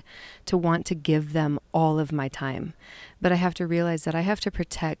to want to give them all of my time. But I have to realize that I have to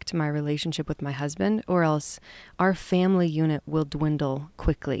protect my relationship with my husband, or else our family unit will dwindle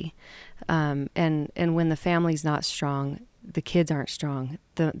quickly. And when the family's not strong, the kids aren't strong.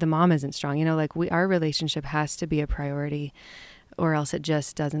 The mom isn't strong. Our relationship has to be a priority, or else it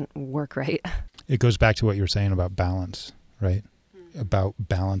just doesn't work right. It goes back to what you were saying about balance, right? About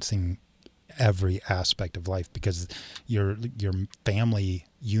balancing every aspect of life, because your family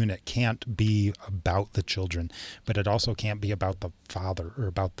unit can't be about the children, but it also can't be about the father or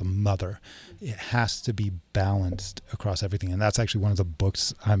about the mother. It has to be balanced across everything. And that's actually one of the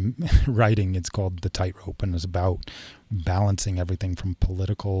books I'm writing. It's called The Tightrope, and it's about balancing everything from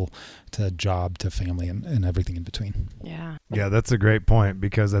political to job to family and everything in between. Yeah, that's a great point,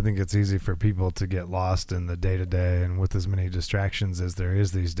 because I think it's easy for people to get lost in the day-to-day, and with as many distractions as there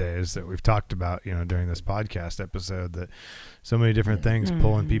is these days that we've talked about, during this podcast episode, that so many different things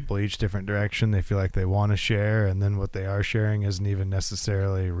pulling people each different direction. They feel like they want to share, and then what they are sharing isn't even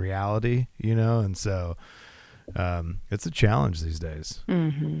necessarily reality, and so it's a challenge these days.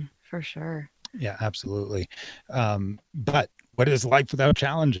 Mm-hmm. For sure. Yeah, absolutely. But what is life without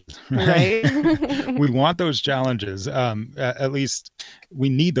challenges? Right. We want those challenges. At least we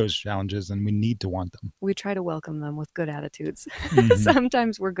need those challenges, and we need to want them. We try to welcome them with good attitudes. Mm-hmm.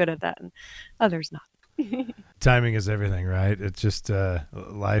 Sometimes we're good at that, and others not. Timing is everything, right? It's just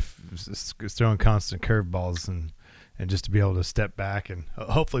life is throwing constant curveballs, and just to be able to step back and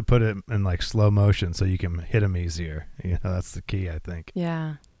hopefully put it in like slow motion so you can hit them easier. That's the key, I think.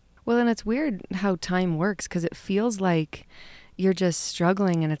 Yeah. Well, and it's weird how time works, because it feels like you're just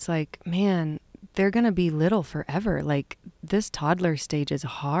struggling, and it's like, man, they're going to be little forever. Like, this toddler stage is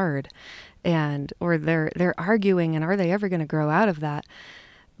hard, or they're arguing, and are they ever going to grow out of that?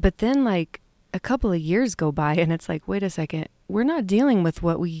 But then like a couple of years go by, and it's like, wait a second, we're not dealing with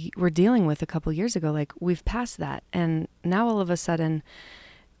what we were dealing with a couple of years ago. Like, we've passed that. And now all of a sudden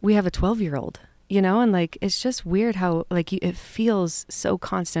we have a 12-year-old. And like, it's just weird how like it feels so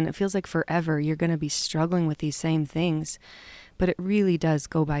constant. It feels like forever you're going to be struggling with these same things, but it really does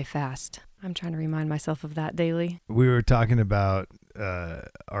go by fast. I'm trying to remind myself of that daily. We were talking about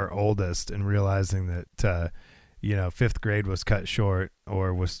our oldest and realizing that, fifth grade was cut short,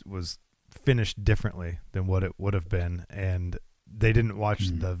 or was finished differently than what it would have been. And they didn't watch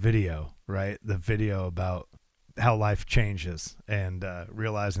the video, right? The video about how life changes, and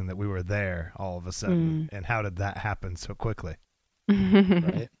realizing that we were there all of a sudden, and how did that happen so quickly?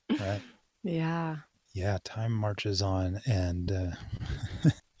 Right. Yeah. Yeah. Time marches on, and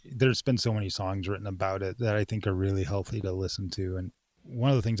there's been so many songs written about it that I think are really healthy to listen to. And one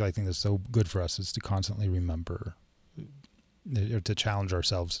of the things I think that's so good for us is to constantly remember, or to challenge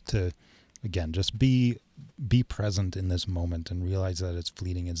ourselves to, again, just be present in this moment and realize that it's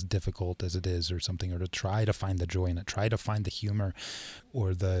fleeting, as difficult as it is or something, or to try to find the joy in it, try to find the humor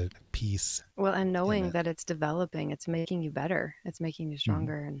or the peace. Well, and knowing that it's developing, it's making you better, it's making you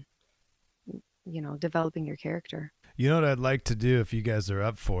stronger, and, you know, developing your character. You know what I'd like to do, if you guys are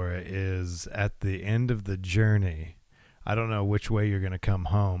up for it, is at the end of the journey, I don't know which way you're going to come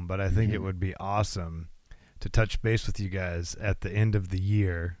home, but I think it would be awesome to touch base with you guys at the end of the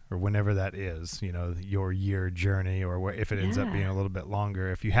year, or whenever that is, you know, your year journey, or if it ends up being a little bit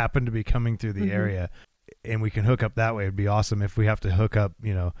longer. If you happen to be coming through the area and we can hook up that way, it'd be awesome. If we have to hook up,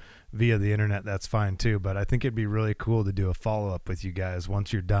 you know, via the internet, that's fine too. But I think it'd be really cool to do a follow-up with you guys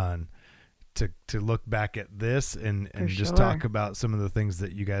once you're done, to look back at this and just talk about some of the things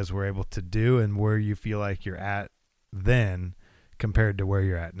that you guys were able to do and where you feel like you're at then compared to where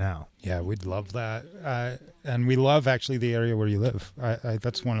you're at now. Yeah, we'd love that. And we love actually the area where you live.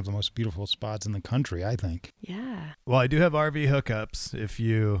 That's one of the most beautiful spots in the country, I think. Yeah. Well, I do have RV hookups if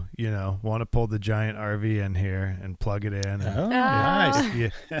you want to pull the giant RV in here and plug it in. And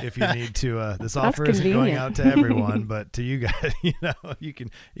Nice. If you need to, this offer isn't going out to everyone, but to you guys, you can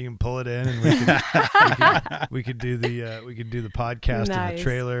pull it in, and we could do the podcast in the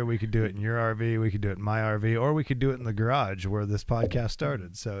trailer. We could do it in your RV. We could do it in my RV, or we could do it in the garage where this podcast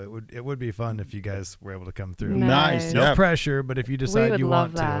started. So it would be fun if you guys were able to come through. Nice. No pressure, but if you decide you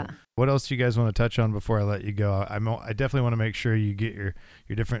want that. to. What else do you guys want to touch on before I let you go? I definitely want to make sure you get your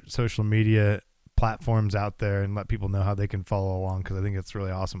different social media platforms out there and let people know how they can follow along, because I think it's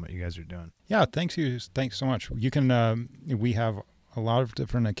really awesome what you guys are doing. Yeah, thanks so much. You can we have a lot of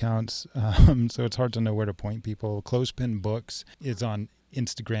different accounts, so it's hard to know where to point people. Clothespin Books is on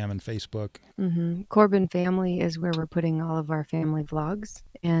Instagram and Facebook. Corbin Family is where we're putting all of our family vlogs,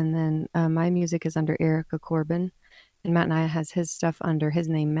 and then my music is under Erica Corbin, and Matt Naya has his stuff under his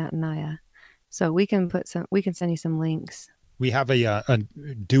name, Matt Naya. So we can send you some links. We have a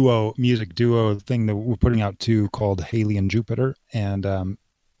music duo thing that we're putting out too, called Haley and Jupiter, and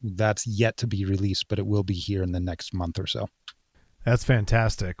that's yet to be released, but it will be here in the next month or so. That's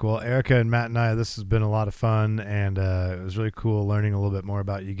fantastic. Well, Erica and Matt and I, this has been a lot of fun, and it was really cool learning a little bit more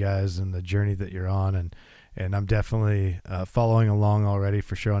about you guys and the journey that you're on. And I'm definitely following along already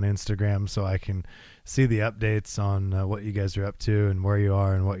for sure on Instagram, so I can see the updates on what you guys are up to and where you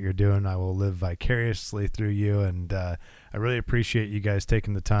are and what you're doing. I will live vicariously through you, and I really appreciate you guys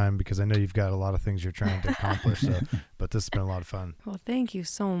taking the time, because I know you've got a lot of things you're trying to accomplish. But this has been a lot of fun. Well, thank you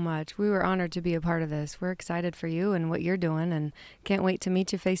so much. We were honored to be a part of this. We're excited for you and what you're doing, and can't wait to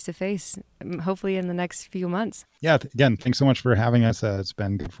meet you face to face, hopefully in the next few months. Yeah, again, thanks so much for having us. It's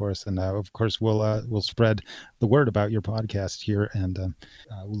been good for us, and of course we'll spread the word about your podcast here, and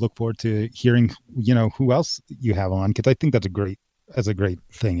we'll look forward to hearing who else you have on, because I think that's a great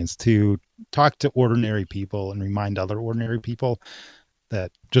thing, is to talk to ordinary people and remind other ordinary people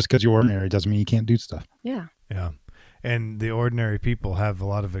that just because you're ordinary doesn't mean you can't do stuff. Yeah. And the ordinary people have a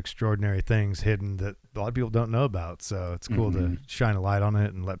lot of extraordinary things hidden that a lot of people don't know about. So it's cool to shine a light on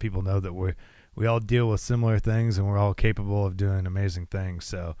it and let people know that we all deal with similar things, and we're all capable of doing amazing things.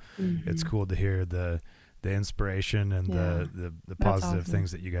 So it's cool to hear the inspiration and the positive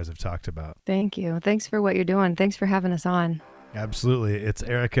things that you guys have talked about. Thank you. Thanks for what you're doing. Thanks for having us on. Absolutely. It's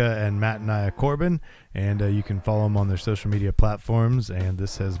Erica and Matt Naya Corbin, and you can follow them on their social media platforms. And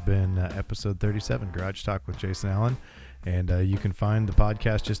this has been episode 37, Garage Talk with Jason Allen. And you can find the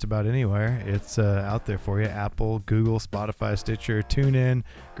podcast just about anywhere. It's out there for you: Apple, Google, Spotify, Stitcher, TuneIn,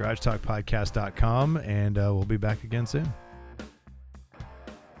 GarageTalkPodcast.com, and we'll be back again soon.